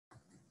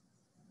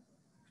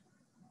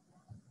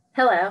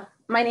Hello,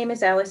 my name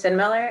is Allison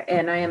Miller,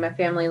 and I am a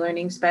family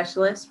learning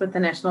specialist with the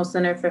National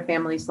Center for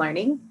Families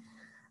Learning.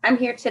 I'm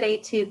here today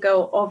to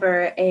go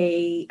over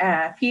a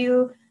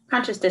few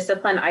conscious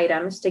discipline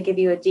items to give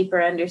you a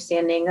deeper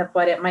understanding of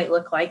what it might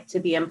look like to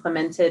be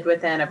implemented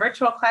within a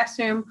virtual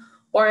classroom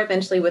or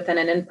eventually within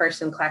an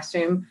in-person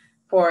classroom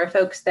for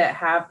folks that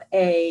have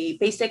a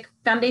basic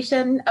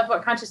foundation of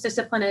what conscious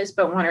discipline is,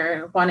 but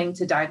wanting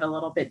to dive a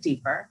little bit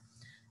deeper.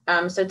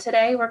 So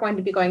today we're going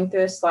to be going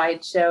through a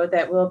slideshow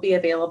that will be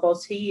available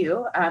to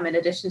you in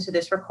addition to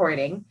this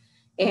recording.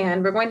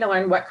 And we're going to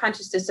learn what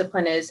conscious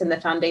discipline is and the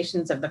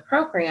foundations of the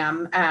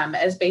program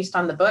as based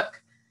on the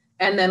book,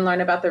 and then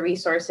learn about the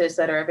resources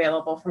that are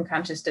available from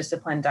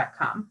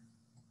consciousdiscipline.com.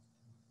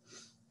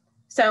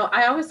 So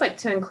I always like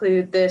to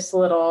include this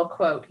little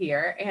quote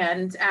here,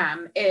 and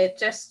it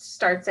just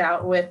starts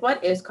out with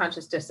what is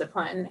conscious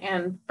discipline?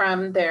 And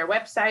from their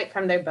website,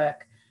 from their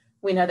book,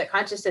 we know that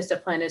conscious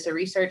discipline is a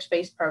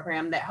research-based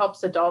program that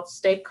helps adults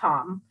stay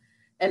calm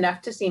enough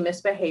to see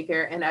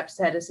misbehavior and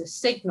upset as a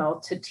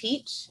signal to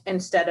teach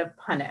instead of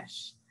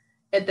punish.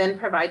 It then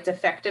provides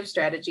effective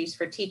strategies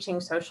for teaching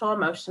social,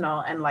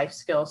 emotional, and life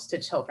skills to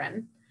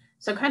children.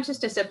 So conscious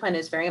discipline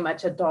is very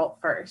much adult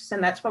first,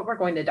 and that's what we're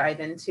going to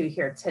dive into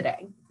here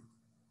today.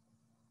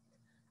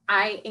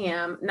 I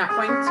am not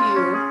going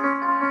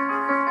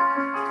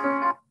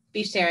to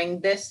be sharing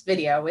this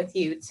video with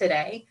you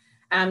today.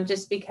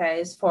 Just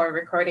because for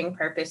recording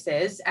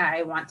purposes,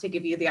 I want to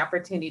give you the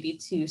opportunity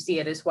to see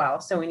it as well.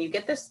 So when you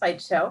get this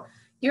slideshow,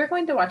 you're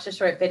going to watch a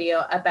short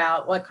video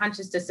about what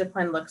conscious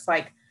discipline looks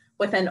like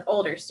with an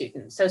older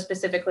student, so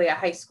specifically a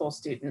high school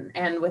student,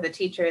 and with a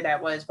teacher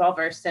that was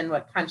well-versed in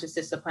what conscious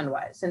discipline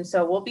was. And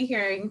so we'll be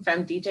hearing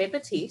from DJ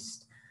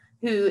Batiste,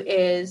 who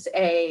is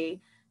a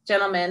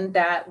gentleman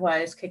that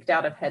was kicked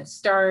out of Head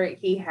Start.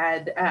 He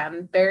had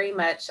very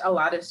much a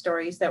lot of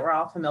stories that we're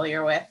all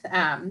familiar with.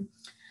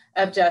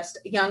 Of just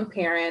young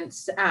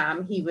parents.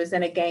 He was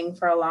in a gang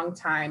for a long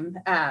time,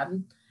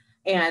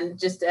 and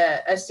just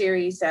a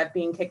series of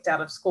being kicked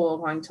out of school,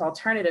 going to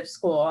alternative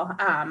school.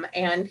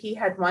 And he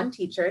had one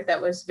teacher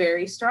that was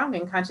very strong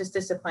in conscious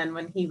discipline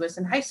when he was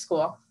in high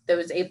school that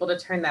was able to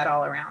turn that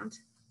all around.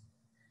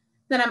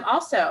 Then I'm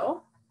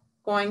also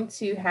going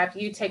to have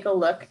you take a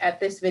look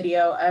at this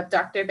video of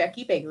Dr.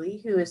 Becky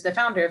Bailey, who is the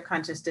founder of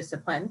Conscious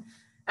Discipline,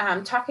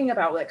 talking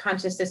about what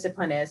conscious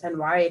discipline is and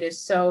why it is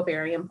so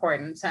very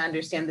important to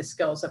understand the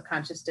skills of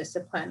conscious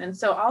discipline. And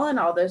so all in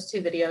all, those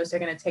two videos are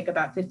going to take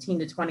about 15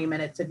 to 20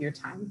 minutes of your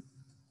time.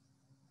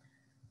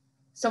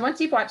 So once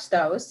you've watched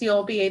those,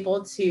 you'll be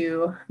able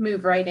to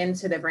move right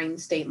into the brain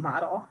state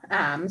model.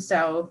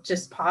 So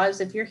just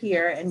pause if you're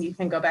here and you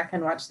can go back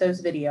and watch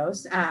those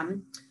videos.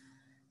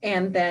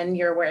 And then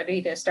you're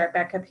ready to start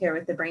back up here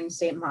with the brain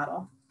state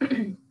model.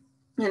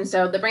 And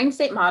so the brain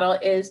state model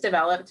is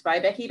developed by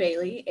Becky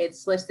Bailey.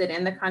 It's listed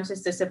in the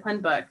Conscious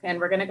Discipline book, and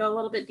we're going to go a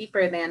little bit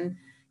deeper than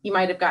you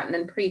might have gotten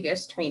in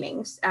previous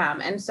trainings.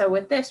 And so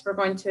with this, we're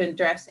going to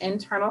address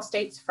internal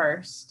states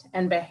first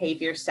and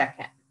behavior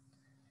second.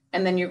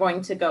 And then you're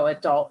going to go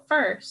adult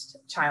first,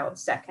 child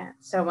second.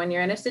 So when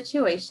you're in a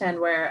situation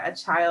where a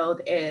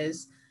child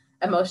is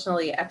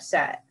emotionally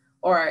upset,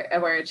 or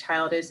where a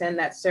child is in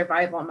that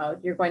survival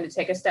mode, you're going to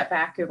take a step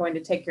back, you're going to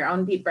take your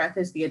own deep breath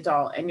as the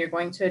adult, and you're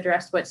going to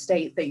address what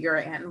state that you're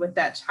in with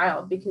that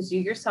child, because you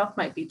yourself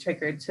might be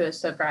triggered to a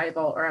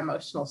survival or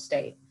emotional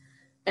state.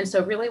 And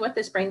so really what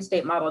this brain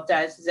state model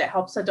does is it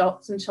helps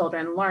adults and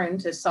children learn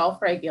to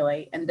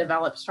self-regulate and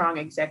develop strong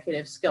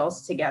executive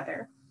skills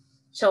together.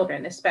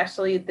 Children,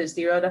 especially the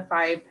 0 to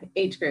 5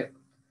 age group,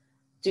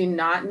 do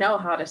not know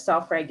how to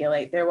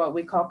self-regulate. They're what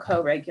we call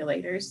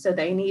co-regulators. So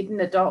they need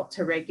an adult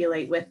to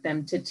regulate with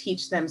them, to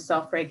teach them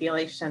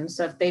self-regulation.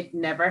 So if they've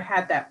never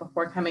had that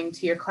before coming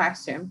to your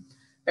classroom,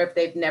 or if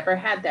they've never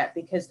had that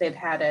because they've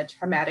had a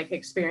traumatic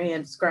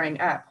experience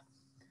growing up,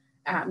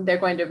 they're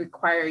going to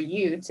require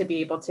you to be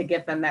able to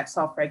give them that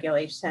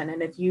self-regulation.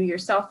 And if you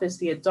yourself as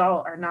the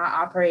adult are not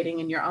operating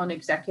in your own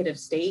executive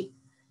state,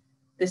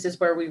 this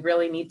is where we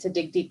really need to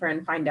dig deeper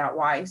and find out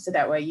why, so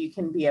that way you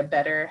can be a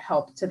better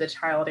help to the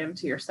child and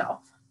to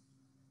yourself.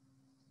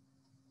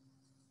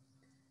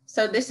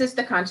 So this is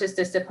the Conscious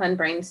Discipline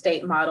brain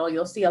state model.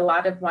 You'll see a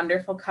lot of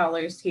wonderful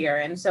colors here.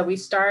 And so we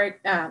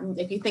start,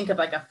 if you think of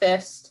like a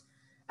fist,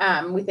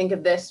 we think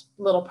of this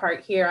little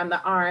part here on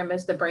the arm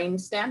as the brain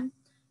stem.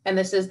 And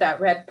this is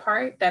that red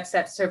part, that's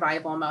that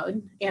survival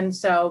mode. And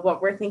so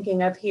what we're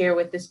thinking of here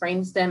with this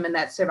brainstem and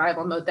that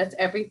survival mode, that's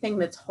everything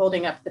that's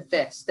holding up the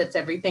fist, that's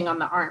everything on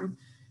the arm.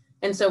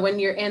 And so when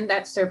you're in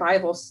that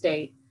survival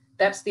state,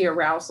 that's the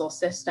arousal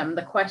system.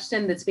 The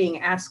question that's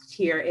being asked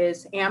here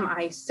is, am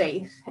I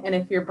safe? And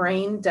if your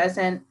brain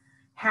doesn't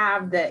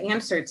have the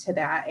answer to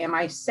that, am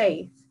I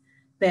safe?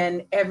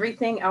 Then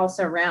everything else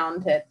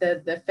around it,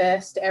 the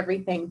fist,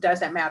 everything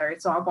doesn't matter.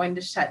 It's all going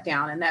to shut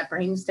down, and that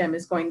brainstem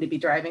is going to be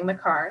driving the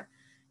car,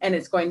 and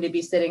it's going to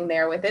be sitting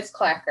there with its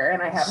clacker.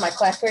 And I have my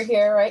clacker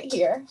here, right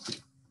here,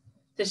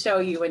 to show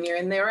you when you're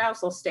in the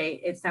arousal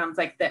state, it sounds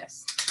like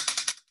this.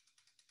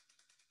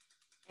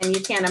 And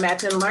you can't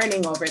imagine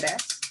learning over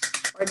this.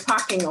 or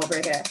talking over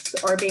this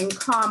or being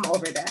calm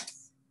over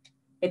this.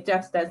 It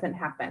just doesn't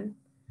happen.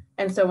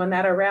 And so when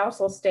that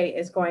arousal state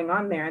is going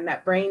on there and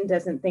that brain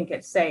doesn't think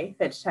it's safe,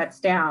 it shuts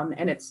down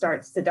and it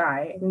starts to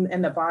die,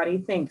 and the body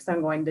thinks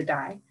I'm going to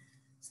die.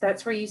 So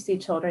that's where you see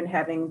children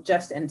having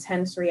just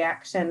intense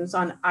reactions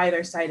on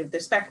either side of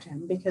the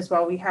spectrum, because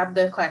while we have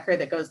the clacker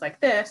that goes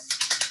like this,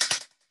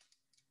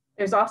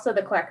 there's also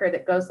the clacker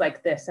that goes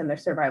like this in their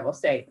survival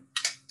state.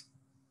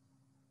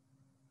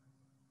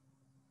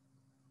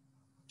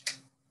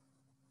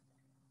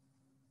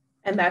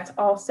 And that's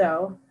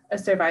also a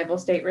survival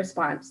state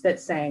response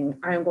that's saying,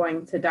 I'm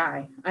going to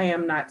die. I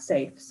am not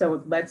safe.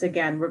 So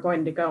we're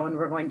going to go and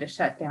we're going to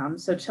shut down.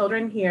 So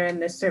children here in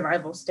this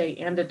survival state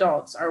and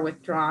adults are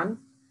withdrawn,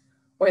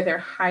 or they're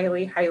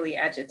highly, highly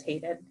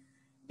agitated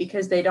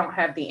because they don't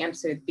have the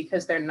answer,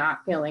 because they're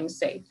not feeling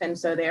safe. And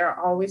so they are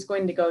always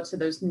going to go to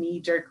those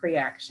knee-jerk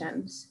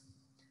reactions.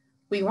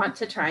 We want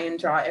to try and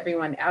draw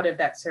everyone out of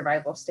that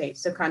survival state.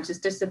 So conscious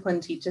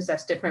discipline teaches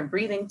us different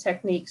breathing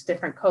techniques,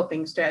 different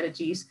coping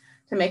strategies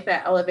to make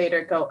that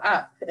elevator go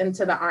up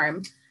into the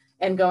arm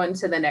and go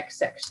into the next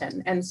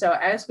section. And so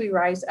as we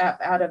rise up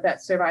out of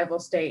that survival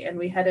state and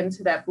we head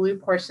into that blue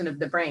portion of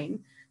the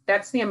brain,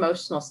 that's the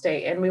emotional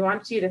state. And we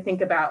want you to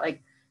think about,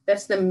 like,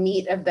 that's the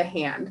meat of the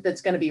hand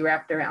that's going to be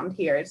wrapped around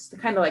here. It's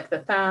kind of like the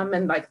thumb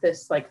and like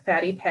this like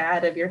fatty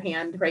pad of your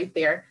hand right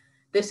there.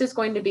 This is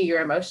going to be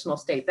your emotional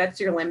state.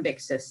 That's your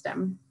limbic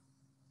system.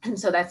 And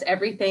so that's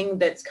everything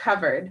that's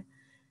covered.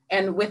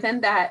 And within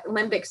that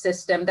limbic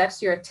system,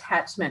 that's your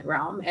attachment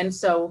realm. And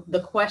so the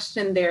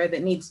question there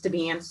that needs to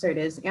be answered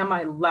is, am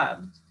I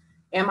loved?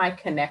 Am I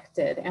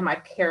connected? Am I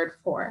cared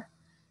for?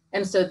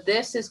 And so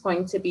this is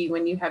going to be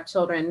when you have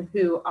children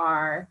who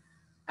are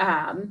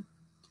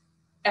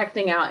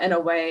acting out in a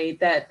way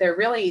that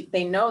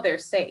they know they're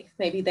safe.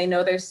 Maybe they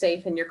know they're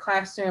safe in your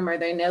classroom, or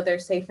they know they're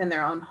safe in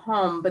their own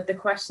home. But the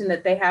question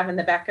that they have in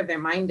the back of their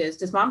mind is,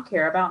 does mom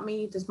care about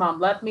me? Does mom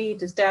love me?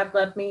 Does dad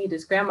love me?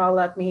 Does grandma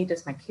love me?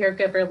 Does my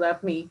caregiver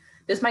love me?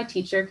 Does my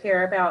teacher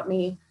care about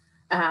me?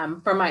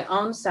 For my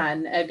own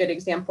son, a good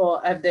example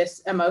of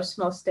this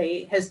emotional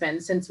state has been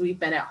since we've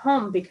been at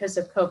home because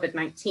of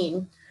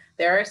COVID-19.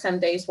 There are some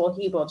days where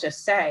he will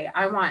just say,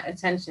 I want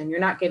attention. You're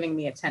not giving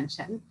me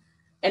attention.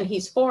 And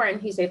he's 4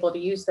 and he's able to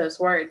use those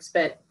words.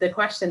 But the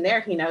question there,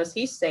 he knows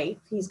he's safe.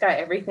 He's got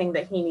everything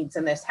that he needs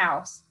in this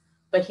house,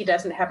 but he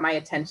doesn't have my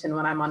attention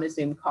when I'm on a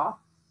Zoom call.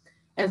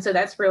 And so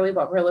that's really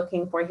what we're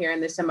looking for here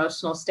in this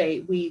emotional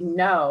state. We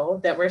know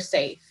that we're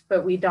safe,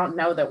 but we don't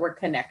know that we're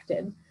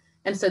connected.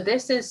 And so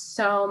this is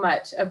so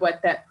much of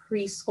what that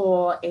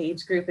preschool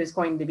age group is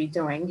going to be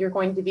doing. You're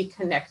going to be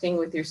connecting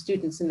with your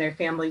students and their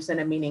families in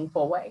a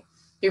meaningful way.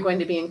 You're going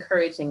to be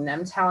encouraging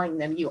them, telling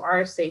them you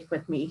are safe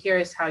with me. Here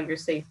is how you're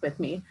safe with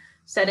me.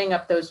 Setting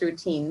up those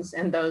routines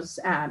and those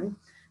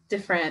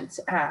different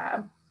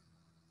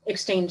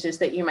exchanges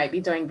that you might be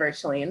doing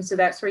virtually. And so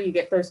that's where you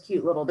get those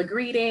cute little, the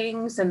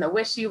greetings and the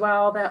wish you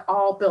well, that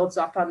all builds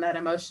up on that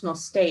emotional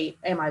state.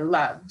 Am I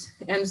loved?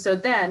 And so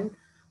then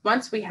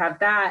once we have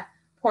that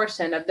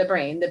portion of the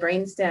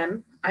brain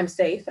stem, I'm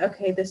safe.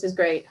 Okay, this is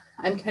great.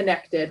 I'm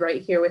connected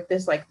right here with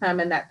this like thumb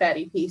and that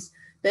fatty piece.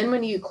 Then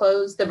when you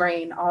close the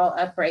brain all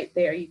up right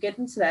there, you get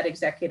into that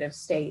executive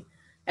state.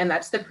 And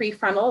that's the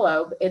prefrontal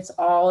lobe. It's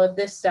all of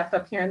this stuff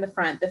up here in the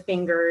front, the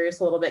fingers,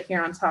 a little bit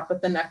here on top with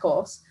the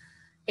knuckles.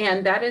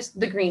 And that is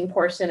the green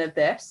portion of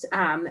this.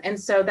 And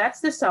so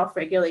that's the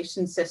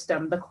self-regulation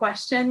system. The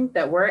question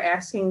that we're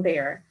asking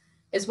there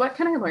is, what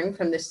can I learn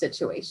from this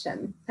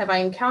situation? Have I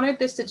encountered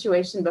this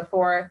situation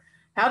before?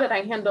 How did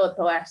I handle it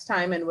the last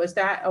time? And was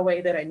that a way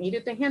that I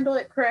needed to handle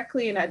it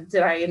correctly? And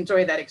did I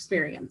enjoy that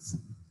experience?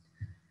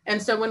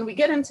 And so when we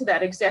get into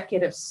that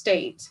executive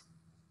state,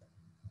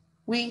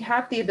 we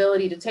have the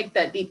ability to take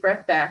that deep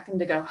breath back and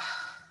to go,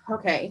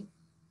 okay,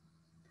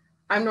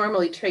 I'm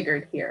normally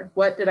triggered here.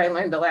 What did I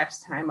learn the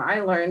last time? I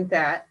learned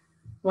that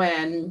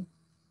when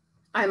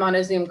I'm on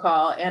a Zoom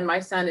call and my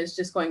son is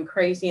just going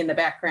crazy in the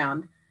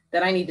background,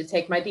 that I need to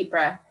take my deep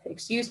breath,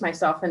 excuse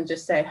myself, and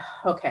just say,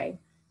 okay,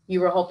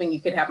 you were hoping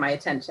you could have my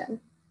attention.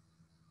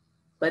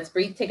 Let's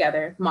breathe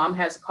together. Mom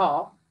has a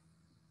call.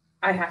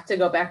 I have to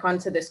go back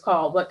onto this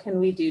call. What can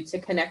we do to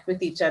connect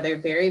with each other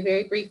very,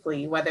 very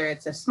briefly, whether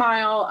it's a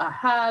smile, a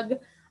hug,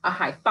 a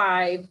high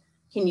five?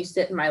 Can you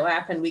sit in my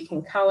lap and we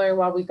can color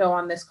while we go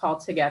on this call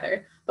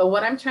together? But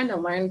what I'm trying to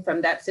learn from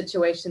that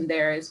situation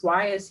there is,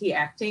 why is he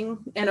acting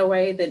in a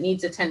way that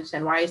needs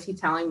attention? Why is he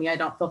telling me I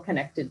don't feel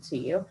connected to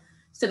you?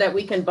 So that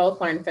we can both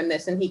learn from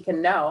this and he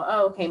can know,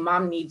 oh, okay,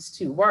 mom needs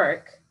to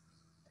work.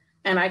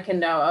 And I can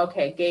know,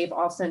 okay, Gabe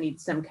also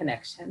needs some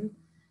connection.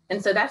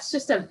 And so that's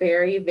just a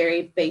very,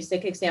 very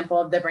basic example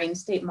of the brain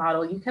state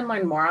model. You can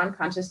learn more on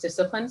Conscious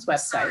Discipline's website.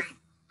 Sorry,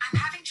 I'm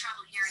having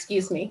trouble hearing.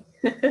 Excuse me,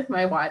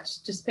 my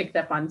watch just picked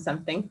up on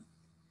something.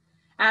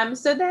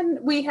 So then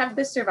we have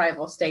the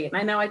survival state. And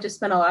I know I just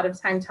spent a lot of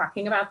time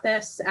talking about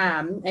this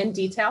in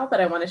detail,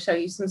 but I want to show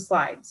you some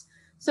slides.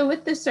 So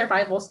with this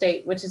survival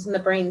state, which is in the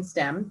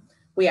brainstem,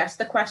 we ask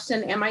the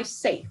question, am I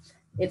safe?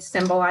 It's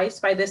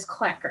symbolized by this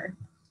clacker.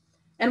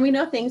 And we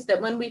know things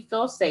that when we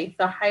feel safe,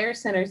 the higher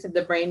centers of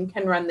the brain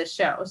can run the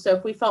show. So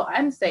if we feel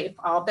unsafe,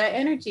 all that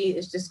energy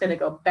is just going to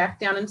go back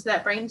down into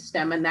that brain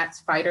stem, and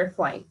that's fight or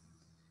flight.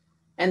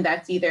 And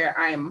that's either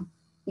I'm,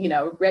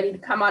 ready to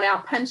come on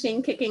out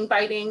punching, kicking,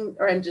 biting,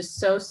 or I'm just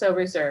so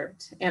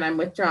reserved and I'm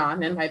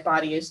withdrawn and my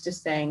body is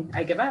just saying,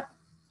 I give up,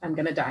 I'm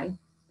going to die.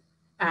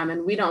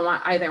 And we don't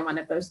want either one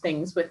of those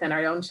things within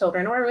our own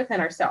children or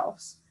within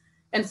ourselves.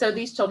 And so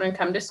these children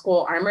come to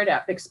school armored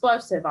up,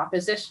 explosive,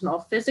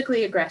 oppositional,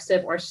 physically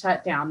aggressive, or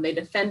shut down. They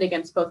defend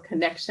against both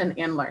connection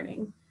and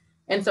learning.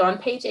 And so on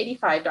page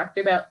 85,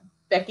 Dr.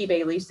 Becky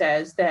Bailey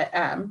says that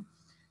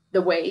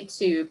the way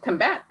to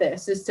combat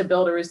this is to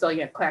build a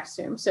resilient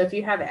classroom. So if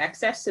you have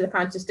access to the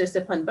Conscious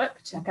Discipline book,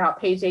 check out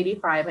page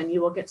 85 and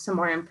you will get some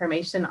more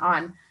information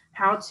on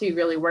how to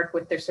really work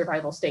with their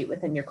survival state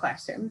within your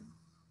classroom.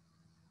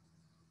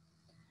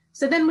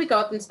 So then we go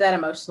up into that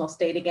emotional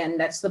state again.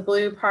 That's the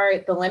blue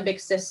part, the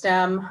limbic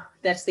system.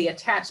 That's the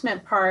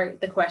attachment part,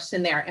 the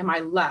question there, am I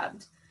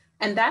loved?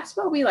 And that's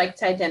what we like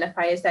to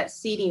identify as that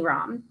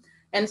CD-ROM.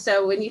 And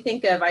so when you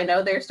think of, I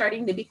know they're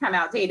starting to become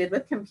outdated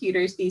with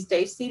computers these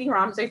days,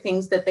 CD-ROMs are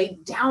things that they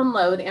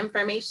download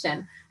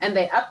information and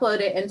they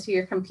upload it into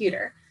your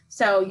computer.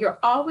 So you're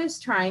always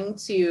trying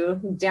to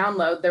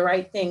download the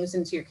right things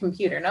into your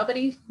computer.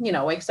 Nobody,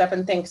 wakes up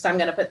and thinks I'm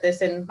going to put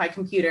this in my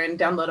computer and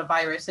download a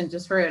virus and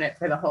just ruin it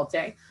for the whole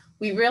day.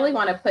 We really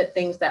want to put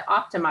things that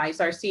optimize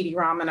our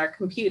CD-ROM and our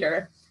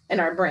computer and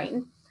our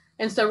brain.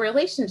 And so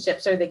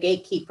relationships are the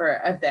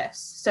gatekeeper of this.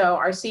 So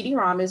our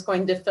CD-ROM is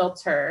going to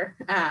filter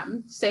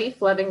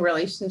safe, loving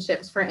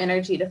relationships for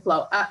energy to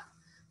flow up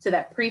to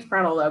that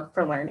prefrontal lobe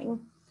for learning.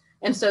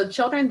 And so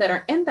children that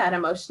are in that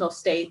emotional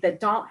state that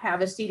don't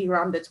have a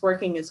CD-ROM that's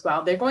working as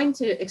well, they're going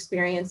to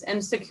experience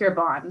insecure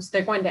bonds.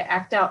 They're going to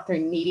act out through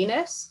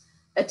neediness,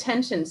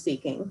 attention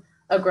seeking,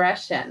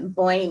 aggression,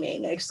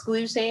 blaming,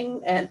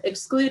 excluding and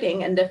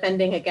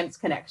defending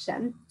against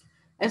connection.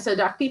 And so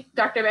Dr.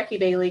 Becky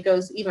Bailey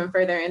goes even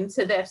further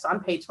into this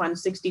on page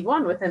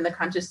 161 within the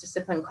Conscious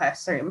Discipline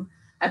classroom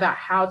about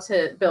how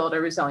to build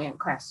a resilient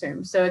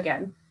classroom. So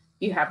again,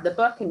 you have the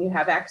book and you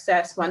have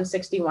access.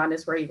 161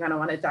 is where you're going to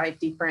want to dive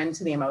deeper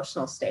into the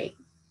emotional state.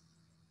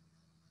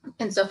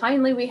 And so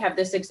finally, we have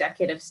this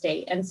executive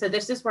state. And so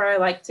this is where I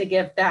like to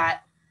give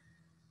that,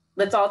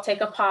 let's all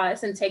take a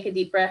pause and take a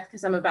deep breath,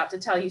 because I'm about to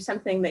tell you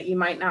something that you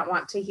might not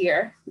want to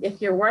hear.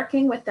 If you're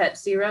working with that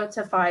 0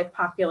 to 5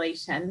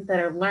 population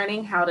that are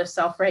learning how to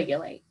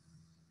self-regulate,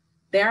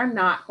 they're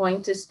not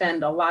going to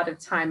spend a lot of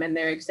time in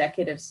their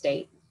executive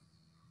state.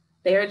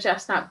 They are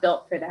just not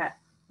built for that.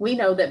 We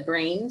know that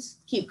brains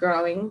keep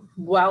growing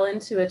well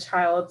into a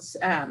child's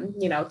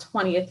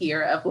 20th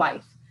year of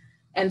life.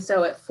 And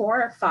so at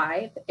 4 or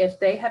 5, if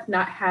they have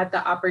not had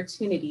the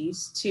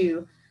opportunities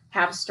to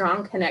have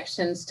strong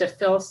connections, to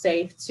feel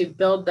safe, to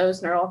build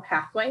those neural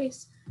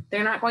pathways,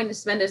 they're not going to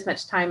spend as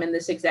much time in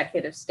this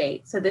executive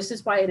state. So this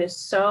is why it is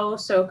so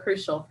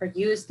crucial for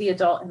you as the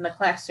adult in the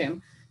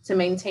classroom to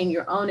maintain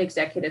your own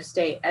executive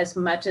state as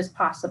much as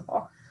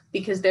possible,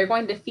 because they're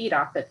going to feed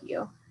off of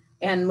you.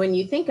 And when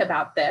you think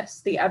about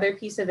this, the other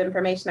piece of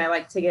information I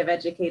like to give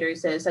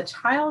educators is a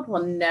child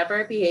will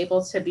never be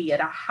able to be at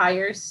a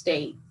higher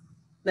state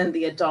than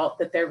the adult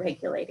that they're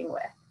regulating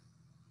with.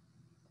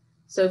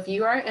 So if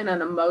you are in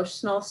an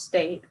emotional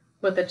state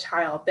with a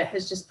child that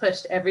has just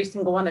pushed every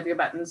single one of your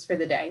buttons for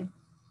the day,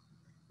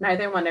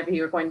 neither one of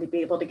you are going to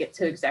be able to get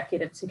to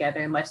executive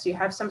together unless you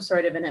have some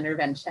sort of an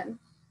intervention.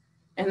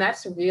 And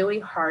that's really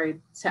hard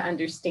to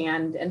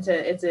understand. And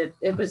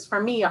it was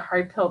for me a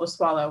hard pill to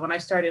swallow when I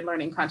started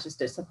learning conscious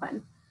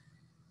discipline.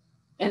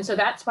 And so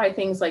that's why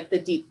things like the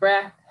deep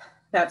breath,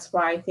 that's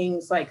why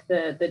things like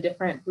the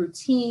different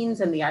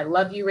routines and the I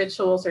love you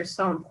rituals are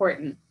so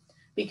important,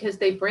 because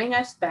they bring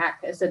us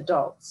back as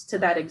adults to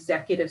that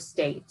executive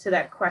state, to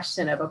that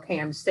question of, okay,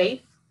 I'm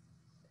safe,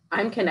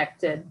 I'm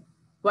connected,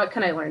 what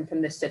can I learn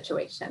from this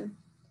situation?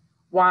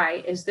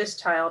 Why is this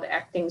child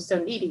acting so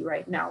needy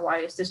right now? Why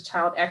is this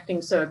child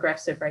acting so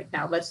aggressive right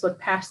now? Let's look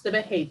past the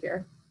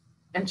behavior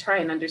and try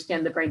and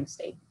understand the brain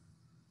state.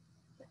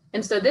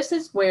 And so this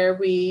is where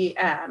we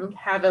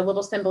have a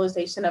little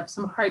symbolization of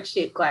some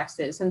heart-shaped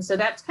glasses. And so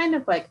that's kind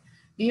of like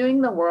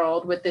viewing the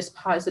world with this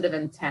positive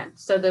intent.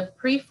 So the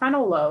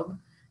prefrontal lobe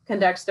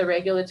conducts the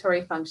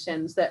regulatory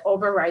functions that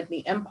override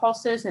the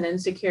impulses and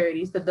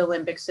insecurities of the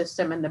limbic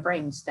system and the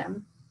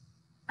brainstem.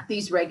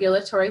 These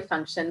regulatory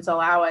functions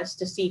allow us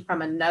to see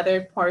from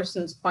another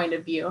person's point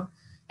of view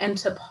and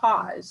to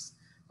pause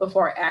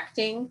before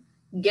acting,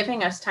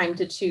 giving us time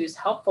to choose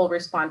helpful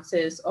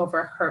responses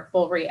over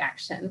hurtful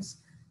reactions.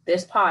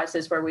 This pause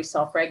is where we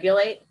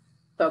self-regulate,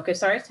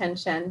 focus our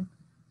attention,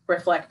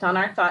 reflect on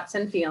our thoughts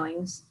and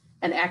feelings,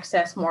 and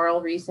access moral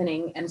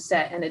reasoning and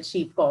set and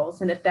achieve goals.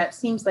 And if that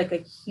seems like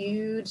a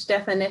huge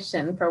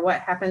definition for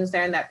what happens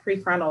there in that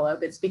prefrontal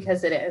lobe, it's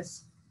because it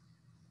is.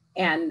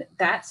 And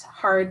that's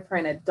hard for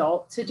an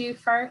adult to do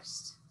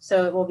first.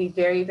 So it will be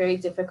very, very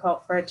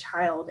difficult for a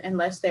child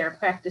unless they are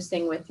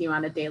practicing with you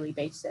on a daily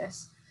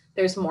basis.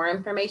 There's more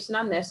information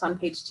on this on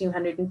page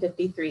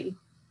 253.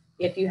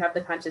 if you have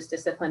the Conscious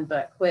Discipline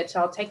book, which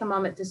I'll take a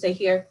moment to say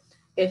here.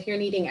 If you're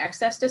needing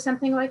access to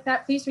something like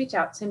that, please reach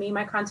out to me.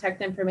 My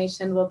contact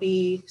information will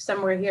be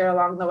somewhere here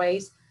along the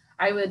ways.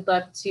 I would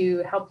love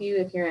to help you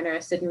if you're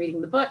interested in reading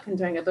the book and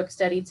doing a book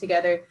study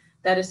together.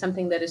 That is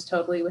something that is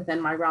totally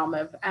within my realm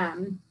of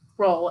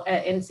role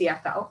at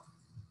NCFL.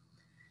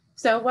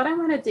 So what I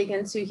want to dig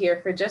into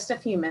here for just a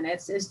few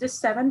minutes is the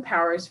 7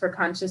 powers for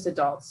conscious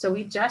adults. So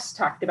we just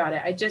talked about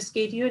it. I just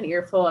gave you an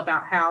earful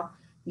about how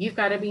you've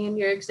got to be in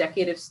your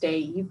executive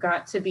state. You've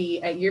got to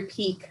be at your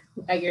peak,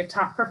 at your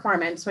top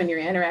performance when you're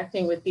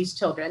interacting with these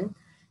children.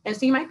 And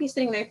so you might be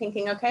sitting there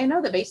thinking, okay, I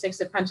know the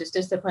basics of conscious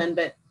discipline,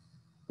 but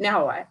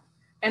now what?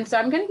 And so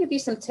I'm going to give you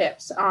some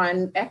tips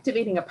on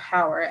activating a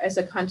power as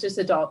a conscious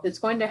adult that's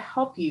going to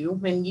help you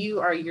when you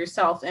are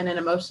yourself in an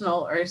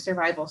emotional or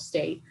survival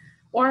state,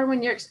 or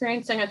when you're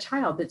experiencing a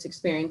child that's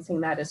experiencing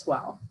that as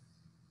well.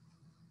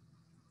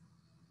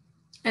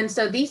 And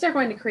so these are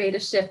going to create a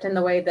shift in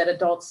the way that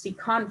adults see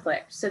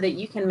conflict so that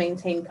you can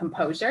maintain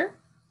composure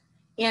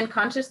and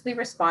consciously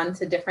respond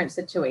to different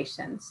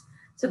situations.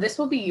 So this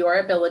will be your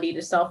ability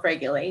to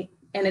self-regulate,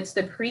 and it's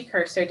the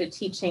precursor to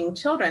teaching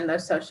children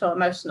those social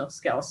emotional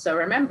skills. So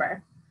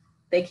remember,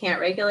 they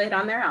can't regulate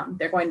on their own.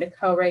 They're going to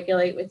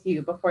co-regulate with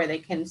you before they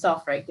can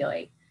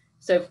self-regulate.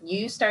 So if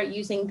you start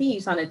using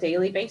these on a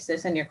daily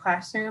basis in your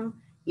classroom,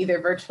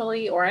 either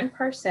virtually or in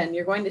person,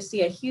 you're going to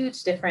see a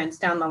huge difference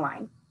down the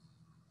line.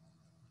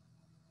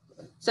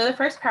 So the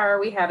first power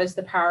we have is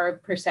the power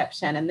of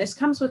perception, and this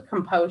comes with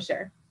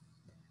composure.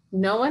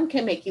 No one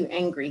can make you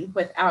angry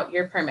without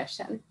your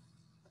permission.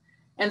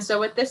 And so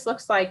what this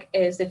looks like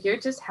is if you're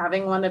just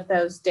having one of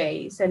those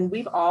days, and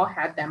we've all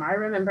had them. I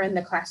remember in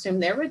the classroom,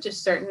 there were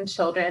just certain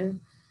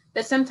children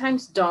that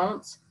sometimes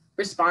don't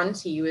respond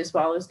to you as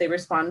well as they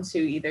respond to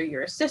either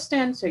your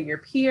assistants or your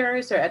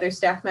peers or other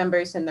staff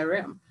members in the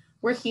room.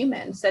 We're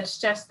humans. That's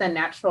just the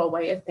natural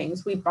way of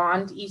things. We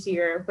bond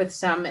easier with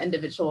some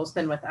individuals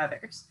than with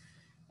others.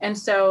 And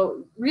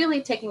so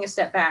really taking a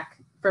step back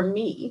for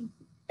me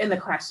in the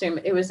classroom,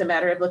 it was a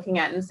matter of looking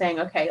at and saying,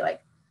 okay,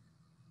 like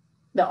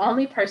the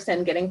only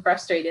person getting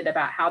frustrated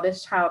about how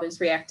this child is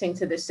reacting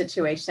to this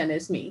situation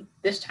is me.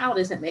 This child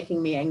isn't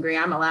making me angry.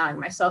 I'm allowing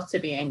myself to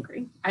be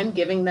angry. I'm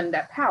giving them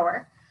that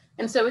power.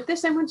 And so with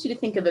this, I want you to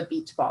think of a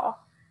beach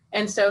ball.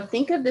 And so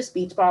think of this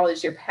beach ball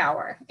as your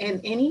power. And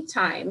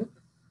anytime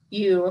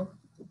you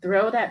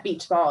throw that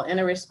beach ball in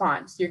a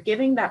response, you're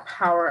giving that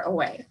power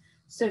away.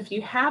 So if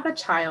you have a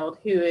child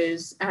who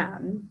is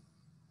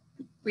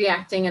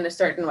reacting in a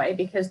certain way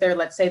because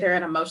let's say they're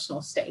in an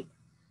emotional state.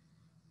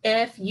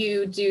 If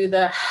you do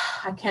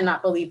I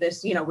cannot believe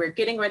this, we're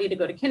getting ready to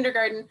go to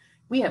kindergarten.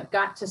 We have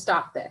got to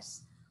stop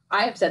this.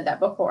 I have said that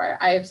before.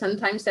 I have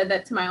sometimes said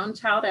that to my own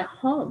child at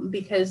home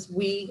because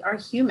we are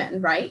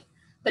human, right?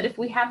 But if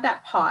we have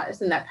that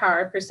pause and that power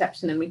of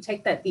perception and we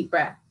take that deep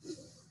breath,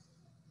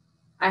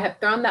 I have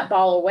thrown that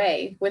ball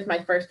away with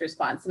my first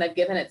response and I've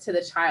given it to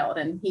the child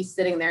and he's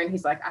sitting there and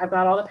he's like, I've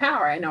got all the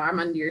power. I know I'm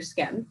under your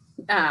skin.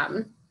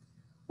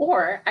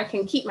 Or I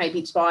can keep my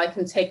beach ball. I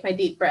can take my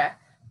deep breath.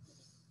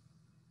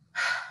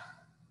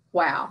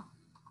 Wow.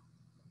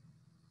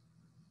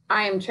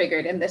 I am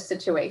triggered in this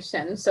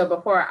situation. So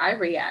before I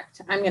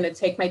react, I'm going to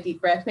take my deep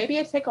breath. Maybe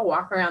I take a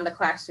walk around the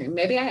classroom.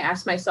 Maybe I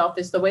ask myself,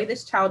 is the way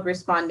this child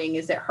responding,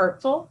 is it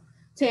hurtful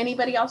to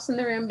anybody else in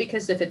the room?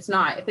 Because if it's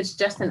not, if it's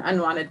just an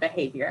unwanted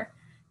behavior,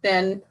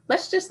 then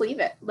let's just leave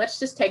it. Let's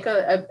just take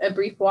a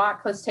brief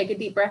walk. Let's take a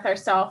deep breath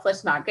ourselves.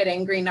 Let's not get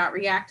angry, not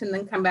react, and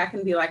then come back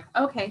and be like,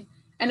 okay,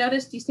 I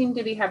noticed you seem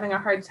to be having a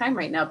hard time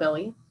right now,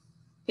 Billy.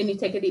 Can you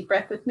take a deep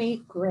breath with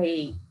me?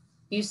 Great.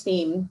 You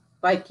seem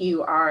like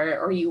you are,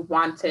 or you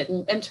want it,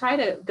 and try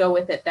to go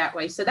with it that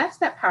way. So that's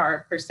that power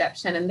of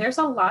perception. And there's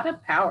a lot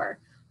of power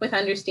with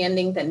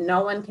understanding that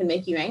no one can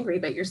make you angry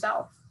but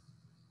yourself.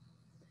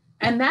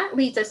 And that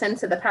leads us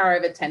into the power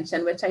of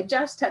attention, which I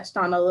just touched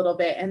on a little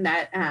bit in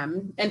that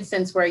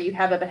instance where you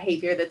have a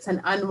behavior that's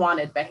an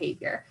unwanted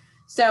behavior.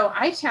 So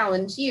I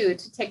challenge you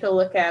to take a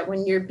look at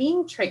when you're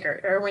being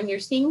triggered or when you're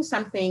seeing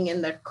something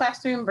in the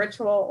classroom,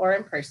 virtual or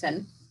in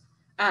person,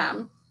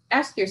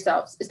 ask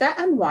yourselves, is that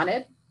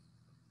unwanted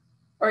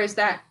or is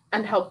that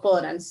unhelpful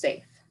and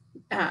unsafe?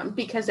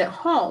 Because at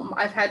home,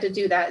 I've had to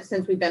do that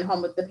since we've been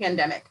home with the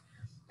pandemic.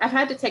 I've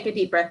had to take a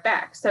deep breath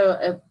back.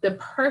 So the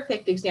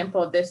perfect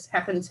example of this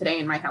happened today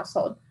in my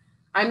household.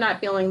 I'm not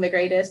feeling the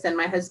greatest and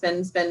my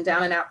husband's been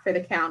down and out for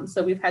the count.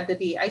 So we've had to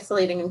be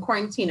isolating and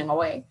quarantining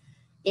away.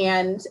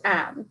 And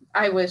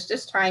I was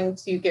just trying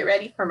to get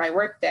ready for my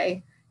work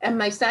day. And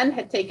my son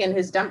had taken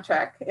his dump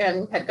truck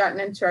and had gotten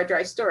into our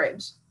dry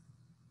storage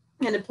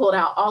and had pulled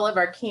out all of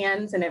our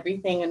cans and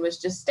everything and was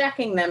just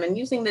stacking them and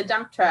using the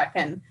dump truck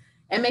and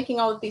making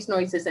all of these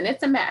noises. And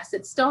it's a mess.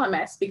 It's still a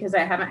mess because I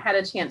haven't had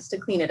a chance to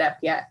clean it up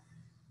yet.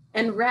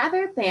 And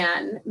rather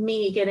than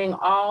me getting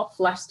all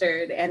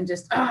flustered and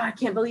just, oh, I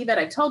can't believe it,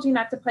 I told you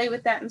not to play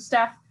with that and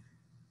stuff,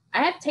 I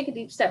had to take a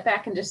deep step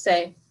back and just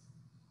say,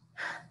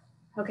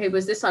 okay,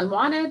 was this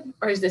unwanted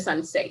or is this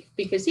unsafe?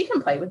 Because he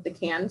can play with the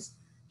cans.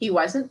 He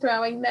wasn't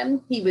throwing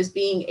them. He was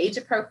being age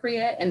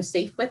appropriate and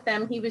safe with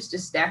them. He was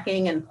just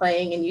stacking and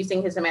playing and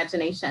using his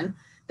imagination.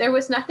 There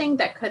was nothing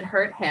that could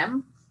hurt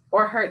him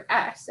or hurt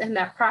us in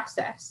that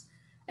process.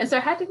 And so I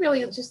had to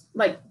really just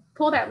like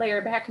pull that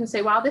layer back and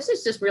say, wow, this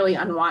is just really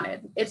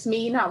unwanted. It's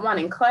me not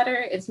wanting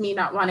clutter. It's me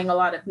not wanting a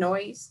lot of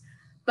noise.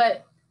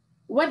 But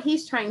what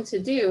he's trying to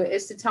do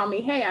is to tell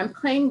me, hey, I'm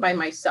playing by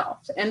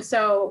myself. And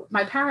so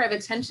my power of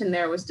attention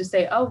there was to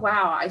say, oh,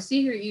 wow, I see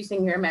you're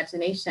using your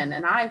imagination.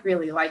 And I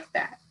really like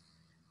that,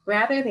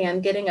 rather than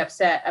getting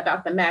upset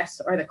about the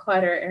mess or the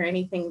clutter or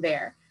anything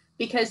there.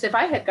 Because if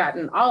I had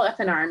gotten all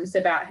up in arms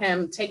about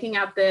him taking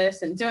out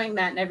this and doing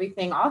that and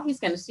everything, all he's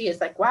going to see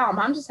is like, wow,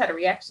 mom just had a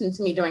reaction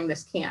to me doing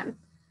this can.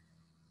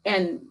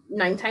 And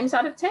 9 times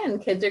out of 10,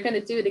 kids are going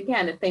to do it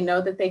again if they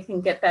know that they can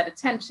get that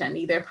attention,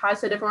 either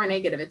positive or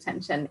negative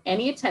attention.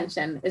 Any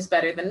attention is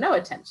better than no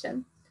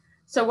attention.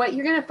 So what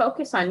you're going to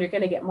focus on, you're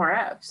going to get more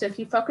of. So if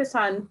you focus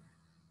on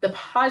the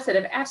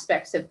positive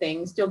aspects of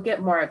things, you'll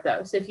get more of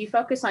those. If you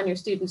focus on your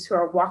students who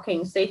are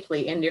walking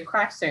safely in your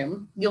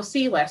classroom, you'll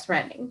see less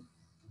running.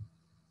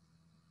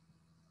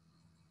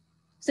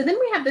 So then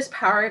we have this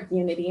power of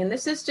unity, and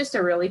this is just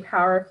a really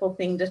powerful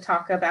thing to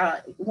talk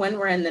about when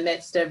we're in the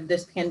midst of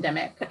this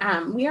pandemic.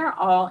 We are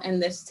all in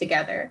this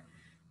together.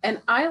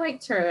 And I like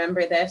to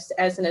remember this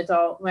as an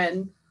adult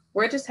when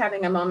we're just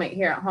having a moment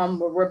here at home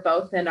where we're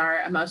both in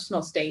our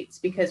emotional states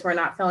because we're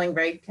not feeling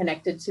very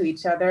connected to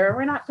each other, or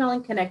we're not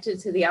feeling connected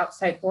to the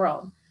outside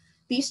world.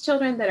 These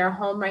children that are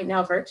home right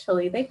now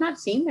virtually, they've not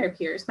seen their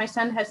peers. My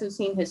son hasn't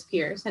seen his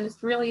peers, and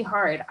it's really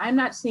hard. I'm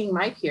not seeing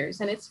my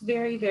peers, and it's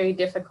very, very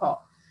difficult.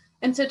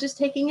 And so just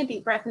taking a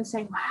deep breath and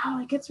saying, wow,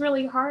 like it's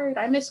really hard.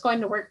 I miss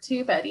going to work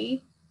too,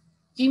 buddy.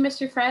 Do you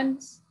miss your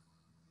friends?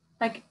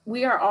 Like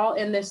we are all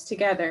in this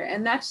together.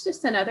 And that's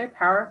just another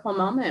powerful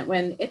moment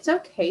when it's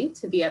okay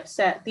to be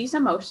upset. These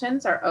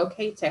emotions are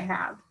okay to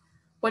have.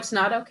 What's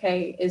not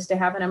okay is to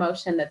have an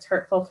emotion that's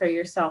hurtful for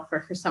yourself or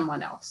for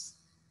someone else.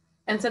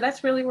 And so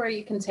that's really where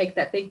you can take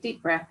that big,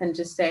 deep breath and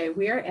just say,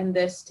 we are in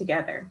this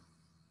together.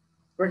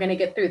 We're going to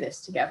get through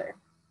this together.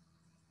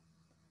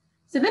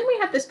 So then we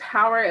have this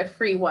power of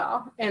free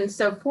will. And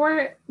so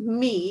for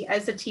me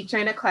as a teacher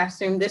in a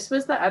classroom, this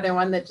was the other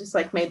one that just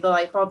like made the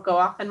light bulb go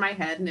off in my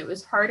head, and it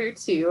was harder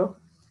to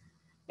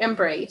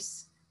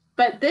embrace.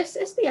 But this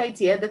is the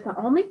idea that the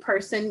only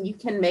person you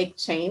can make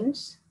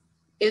change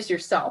is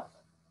yourself.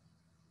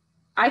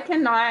 I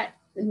cannot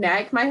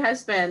nag my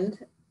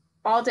husband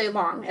all day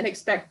long and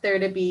expect there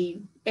to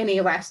be any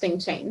lasting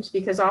change,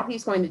 because all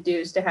he's going to do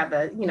is to have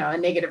a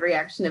negative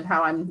reaction of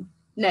how I'm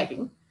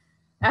nagging.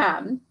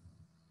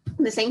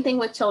 The same thing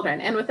with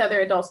children and with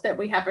other adults that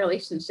we have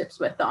relationships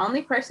with. The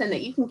only person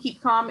that you can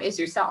keep calm is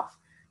yourself.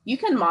 You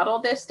can model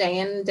this day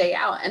in, day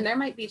out. And there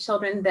might be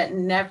children that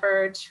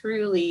never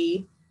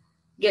truly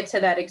get to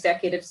that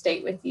executive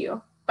state with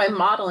you. By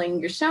modeling,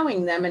 you're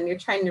showing them and you're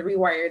trying to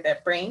rewire their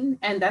brain.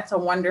 And that's a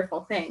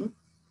wonderful thing.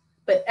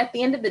 But at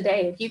the end of the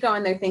day, if you go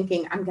in there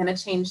thinking, I'm going to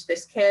change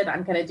this kid,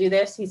 I'm going to do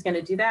this, he's going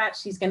to do that,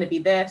 she's going to be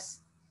this,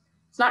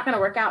 it's not going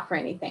to work out for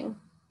anything,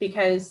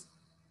 because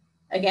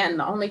again,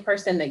 the only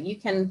person that you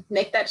can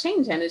make that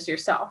change in is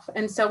yourself.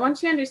 And so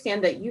once you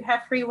understand that you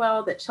have free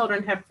will, that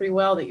children have free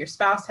will, that your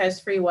spouse has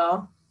free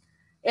will,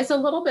 it's a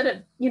little bit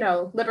of,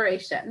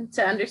 liberation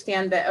to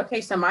understand that,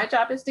 okay, so my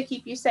job is to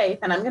keep you safe,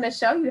 and I'm going to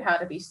show you how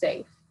to be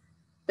safe.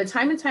 But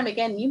time and time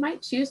again, you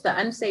might choose the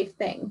unsafe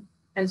thing.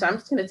 And so I'm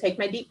just going to take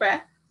my deep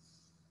breath.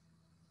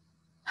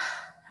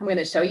 I'm going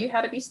to show you how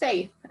to be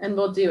safe, and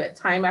we'll do it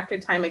time after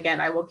time again.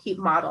 I will keep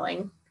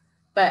modeling.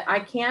 But I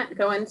can't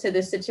go into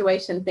this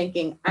situation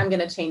thinking, I'm going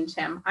to change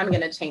him, I'm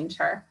going to change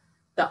her.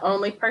 The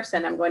only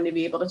person I'm going to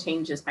be able to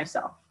change is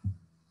myself.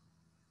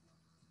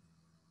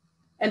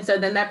 And so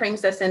then that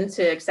brings us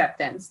into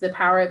acceptance. The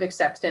power of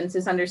acceptance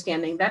is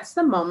understanding that's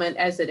the moment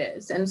as it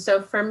is. And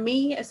so for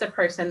me as a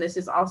person, this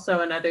is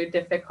also another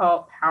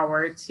difficult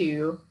power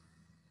to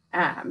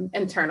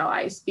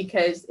internalize,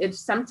 because it's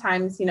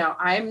sometimes,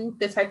 I'm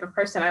the type of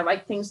person, I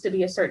like things to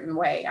be a certain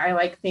way. I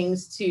like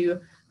things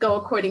to go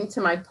according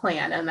to my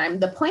plan, and I'm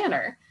the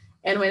planner.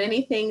 And when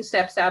anything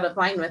steps out of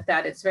line with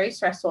that, it's very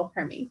stressful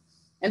for me.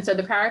 And so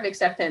the power of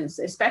acceptance,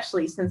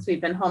 especially since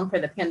we've been home for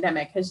the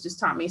pandemic, has just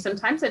taught me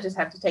sometimes I just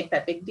have to take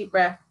that big deep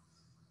breath.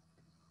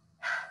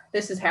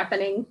 This is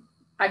happening.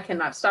 I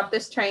cannot stop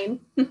this train.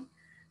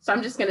 So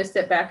I'm just going to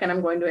sit back and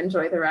I'm going to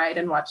enjoy the ride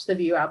and watch the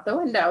view out the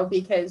window,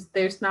 because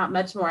there's not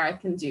much more I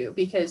can do,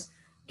 because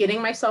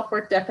getting myself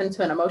worked up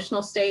into an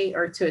emotional state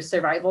or to a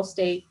survival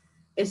state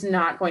is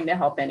not going to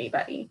help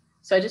anybody.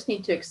 So I just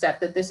need to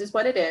accept that this is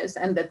what it is,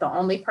 and that the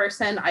only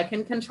person I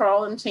can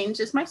control and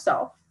change is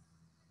myself.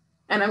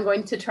 And I'm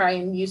going to try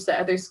and use the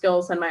other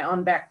skills in my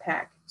own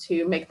backpack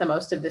to make the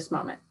most of this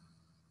moment.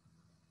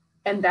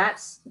 And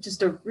that's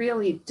just a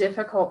really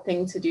difficult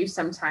thing to do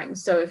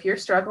sometimes. So if you're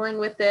struggling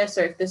with this,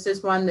 or if this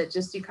is one that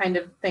just you kind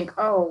of think,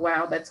 oh,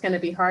 wow, that's going to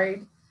be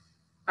hard,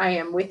 I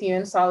am with you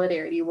in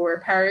solidarity. We're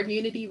a power of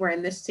unity. We're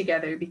in this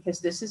together, because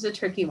this is a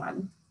tricky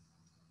one.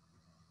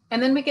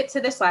 And then we get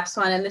to this last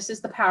one, and this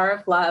is the power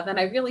of love. And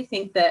I really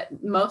think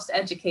that most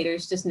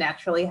educators just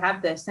naturally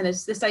have this. And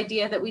it's this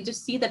idea that we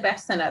just see the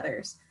best in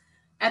others.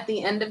 At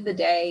the end of the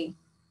day,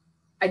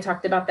 I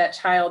talked about that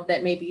child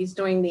that maybe is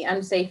doing the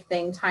unsafe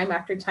thing time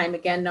after time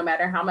again, no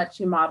matter how much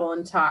you model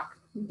and talk.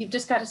 You've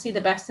just got to see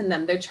the best in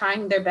them. They're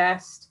trying their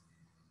best.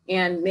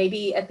 And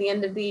maybe at the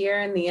end of the year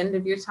and the end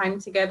of your time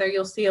together,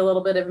 you'll see a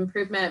little bit of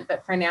improvement.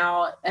 But for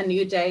now, a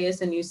new day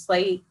is a new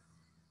slate.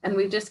 And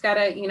we've just got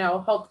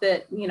to, hope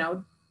that,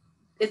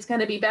 it's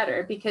going to be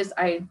better, because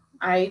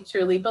I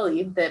truly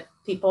believe that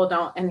people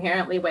don't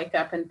inherently wake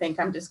up and think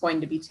I'm just going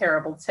to be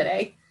terrible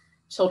today.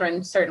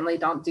 Children certainly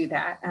don't do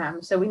that.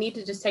 So we need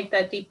to just take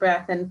that deep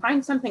breath and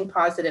find something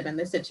positive in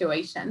the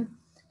situation,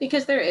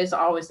 because there is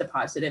always a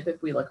positive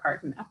if we look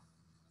hard enough.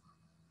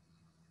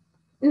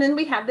 And then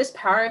we have this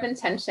power of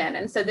intention.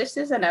 And so this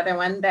is another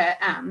one that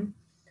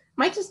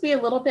might just be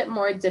a little bit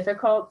more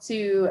difficult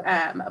to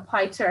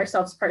apply to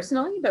ourselves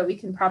personally, but we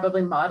can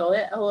probably model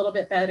it a little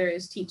bit better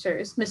as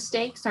teachers.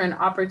 Mistakes are an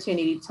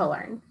opportunity to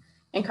learn.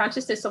 And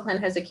Conscious Discipline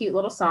has a cute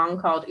little song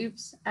called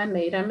Oops, I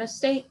Made a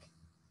Mistake.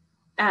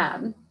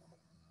 And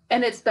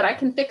it's that I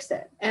can fix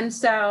it. And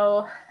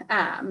so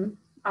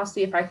I'll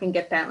see if I can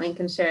get that link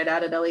and share it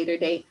out at a later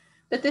date.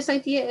 But this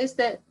idea is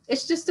that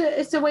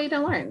it's a way to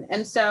learn.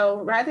 And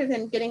so rather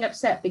than getting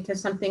upset because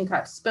something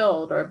got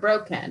spilled or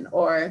broken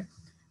or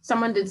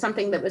someone did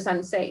something that was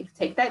unsafe,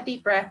 take that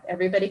deep breath,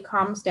 everybody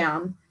calms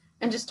down,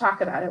 and just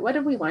talk about it. What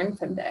did we learn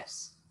from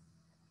this?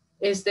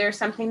 Is there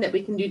something that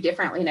we can do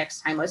differently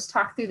next time? Let's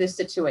talk through this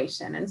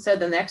situation. And so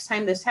the next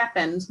time this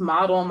happens,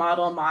 model,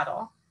 model,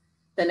 model.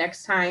 The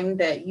next time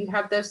that you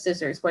have those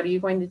scissors, what are you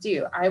going to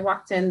do? I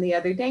walked in the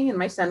other day and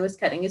my son was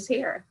cutting his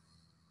hair.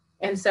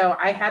 And so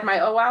I had my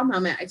oh wow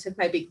moment. I took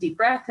my big deep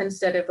breath.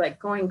 Instead of like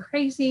going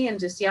crazy and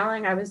just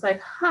yelling, I was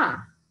like,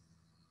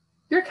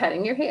 you're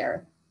cutting your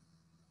hair.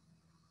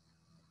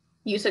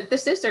 You took the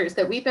scissors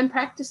that we've been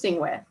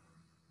practicing with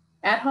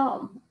at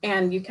home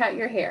and you cut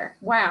your hair.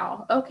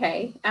 Wow.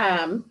 Okay.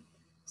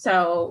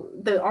 So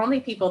the only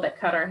people that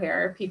cut our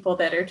hair are people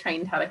that are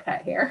trained how to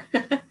cut hair.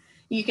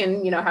 You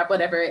can, have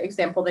whatever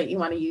example that you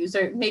want to use,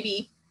 or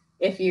maybe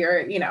if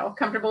you're,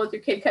 comfortable with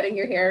your kid cutting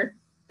your hair,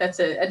 that's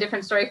a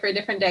different story for a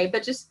different day,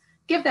 but just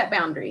give that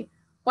boundary.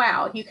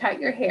 Wow. You cut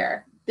your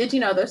hair. Did you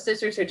know those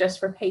scissors are just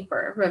for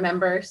paper?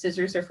 Remember,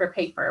 scissors are for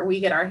paper. We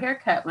get our hair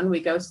cut when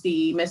we go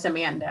see Miss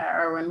Amanda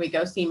or when we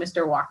go see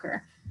Mr.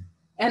 Walker.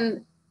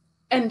 And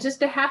just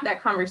to have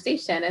that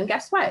conversation. And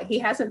guess what? He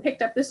hasn't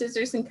picked up the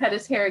scissors and cut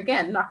his hair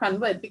again, knock on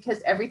wood,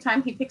 because every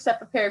time he picks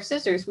up a pair of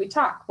scissors, we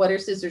talk. What are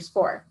scissors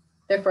for?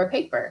 They're for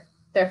paper.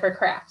 They're for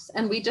crafts.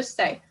 And we just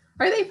say,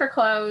 are they for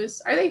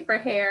clothes? Are they for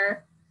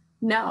hair?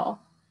 No.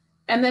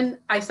 And then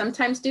I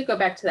sometimes do go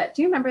back to that.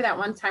 Do you remember that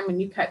one time when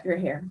you cut your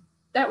hair?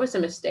 That was a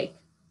mistake.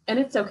 And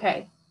it's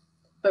okay.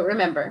 But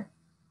remember,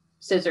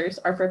 scissors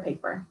are for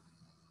paper.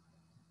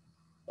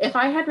 If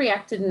I had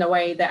reacted in a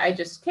way that I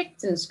just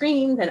kicked and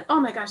screamed and, oh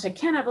my gosh, I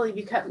cannot believe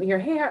you cut your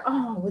hair.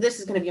 Oh, this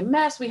is going to be a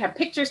mess. We have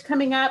pictures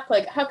coming up.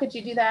 Like, how could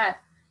you do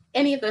that?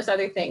 Any of those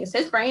other things,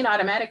 his brain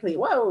automatically,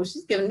 whoa,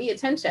 she's giving me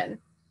attention.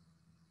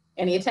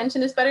 Any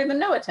attention is better than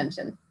no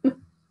attention.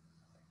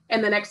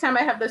 And the next time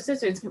I have those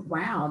scissors,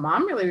 wow,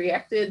 mom really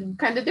reacted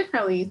kind of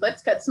differently.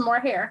 Let's cut some more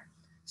hair.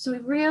 So we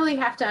really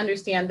have to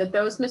understand that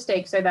those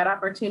mistakes are that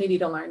opportunity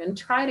to learn and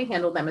try to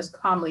handle them as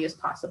calmly as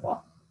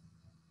possible.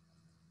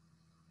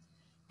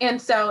 And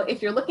so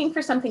if you're looking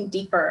for something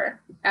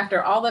deeper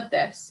after all of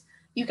this,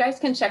 you guys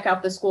can check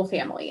out the School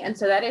Family. And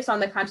so that is on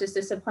the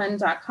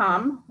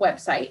consciousdiscipline.com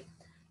website.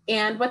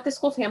 And what the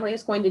School Family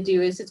is going to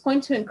do is it's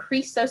going to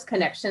increase those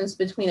connections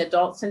between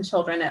adults and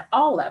children at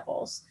all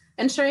levels,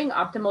 ensuring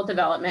optimal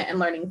development and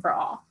learning for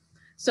all.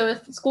 So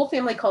if School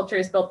Family culture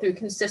is built through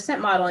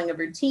consistent modeling of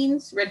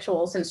routines,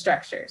 rituals, and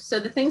structures. So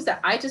the things that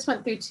I just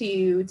went through to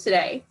you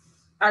today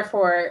are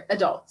for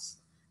adults.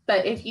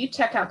 But if you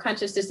check out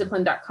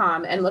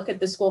consciousdiscipline.com and look at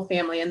the School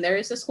Family, and there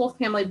is a School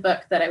Family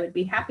book that I would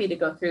be happy to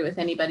go through with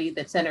anybody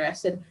that's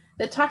interested,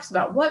 that talks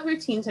about what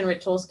routines and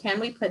rituals can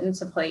we put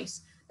into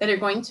place that are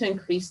going to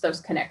increase those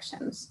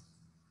connections.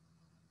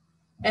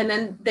 And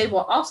then they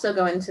will also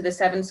go into the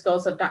 7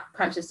 skills of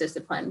conscious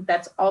discipline.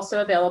 That's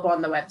also available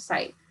on the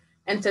website.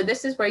 And so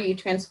this is where you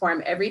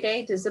transform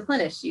everyday discipline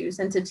issues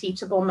into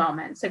teachable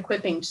moments,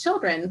 equipping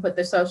children with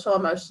the social,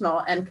 emotional,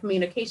 and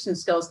communication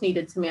skills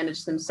needed to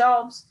manage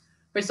themselves,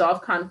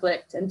 resolve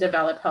conflict, and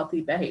develop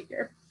healthy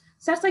behavior.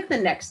 So that's like the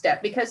next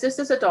step, because this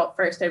is adult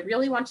first. I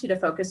really want you to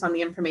focus on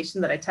the information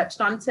that I touched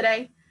on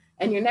today.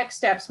 And your next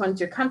steps, once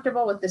you're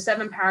comfortable with the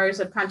 7 powers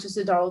of conscious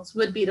adults,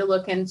 would be to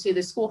look into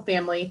the School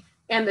Family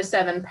and the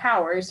 7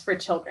 powers for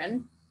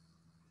children.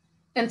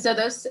 And so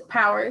those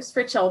powers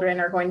for children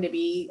are going to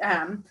be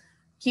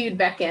cued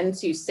back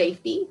into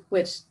safety,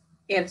 which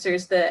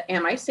answers the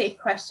am I safe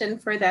question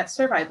for that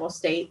survival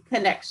state,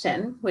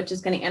 connection, which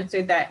is going to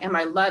answer that am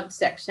I loved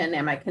section,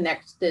 am I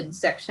connected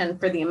section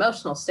for the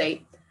emotional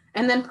state,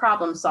 and then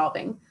problem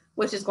solving,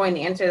 which is going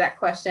to answer that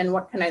question,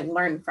 what can I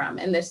learn from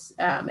in this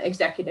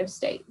executive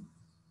state?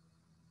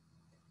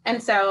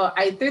 And so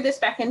I threw this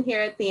back in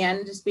here at the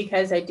end just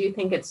because I do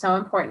think it's so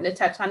important to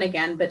touch on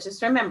again, but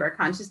just remember,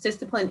 conscious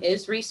discipline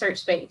is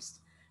research-based.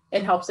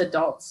 It helps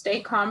adults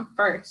stay calm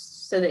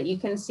first so that you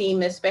can see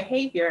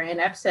misbehavior and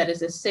upset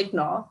as a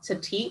signal to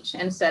teach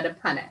instead of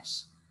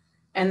punish.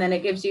 And then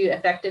it gives you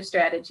effective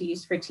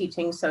strategies for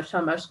teaching social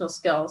emotional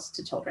skills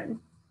to children.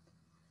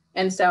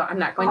 And so I'm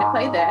not going to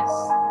play this,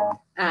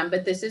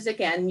 but this is,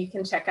 again, you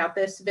can check out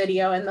this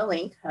video and the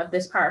link of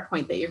this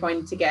PowerPoint that you're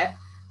going to get.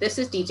 This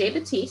is DJ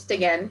Batiste.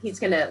 Again, he's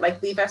going to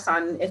leave us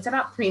on, it's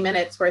about 3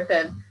 minutes worth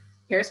of,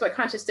 here's what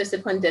conscious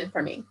discipline did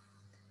for me.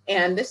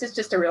 And this is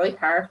just a really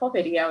powerful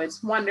video.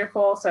 It's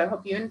wonderful. So I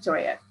hope you enjoy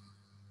it.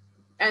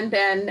 And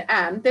then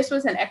this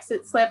was an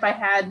exit slip I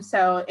had.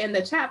 So in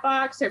the chat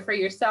box or for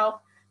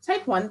yourself,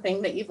 type one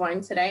thing that you've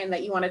learned today and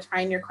that you want to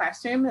try in your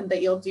classroom and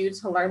that you'll do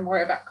to learn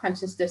more about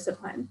conscious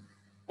discipline.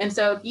 And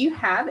so if you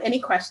have any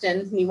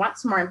questions and you want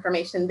some more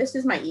information, this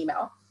is my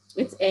email.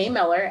 It's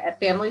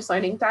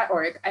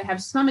amiller@familieslearning.org. I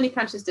have so many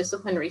conscious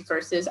discipline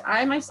resources.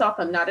 I myself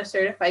am not a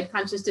certified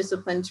conscious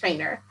discipline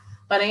trainer,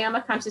 but I am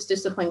a conscious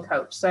discipline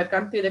coach. So I've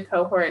gone through the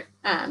cohort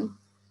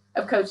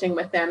of coaching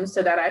with them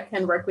so that I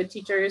can work with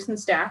teachers and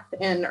staff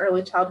in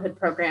early childhood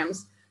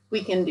programs.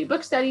 We can do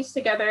book studies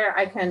together.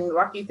 I can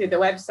walk you through the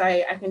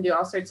website. I can do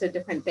all sorts of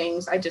different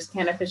things. I just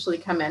can't officially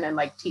come in and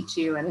teach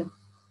you and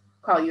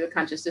call you a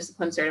conscious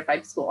discipline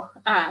certified school.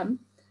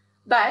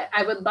 But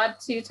I would love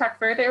to talk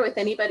further with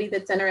anybody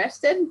that's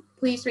interested.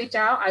 Please reach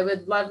out. I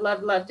would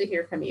love to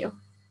hear from you.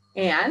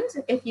 And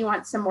if you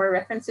want some more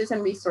references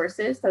and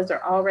resources, those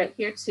are all right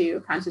here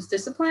too. Conscious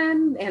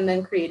discipline and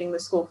then creating the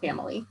school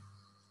family.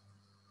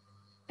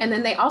 And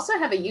then they also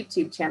have a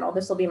YouTube channel.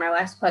 This will be my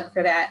last plug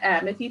for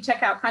that. If you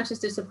check out Conscious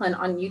Discipline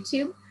on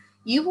YouTube,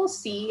 you will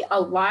see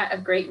a lot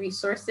of great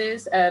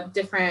resources of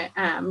different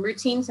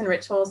routines and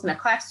rituals in a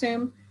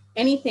classroom.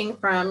 Anything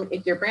from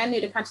if you're brand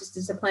new to conscious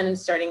discipline and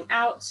starting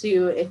out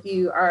to if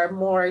you are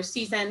more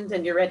seasoned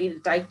and you're ready to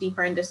dive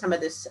deeper into some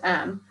of this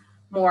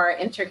more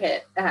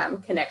intricate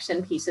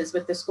connection pieces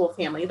with the school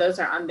family. Those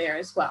are on there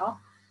as well.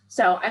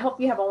 So I hope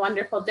you have a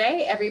wonderful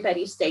day.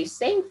 Everybody stay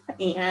safe.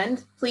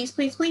 And please,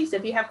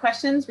 if you have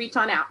questions, reach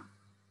on out.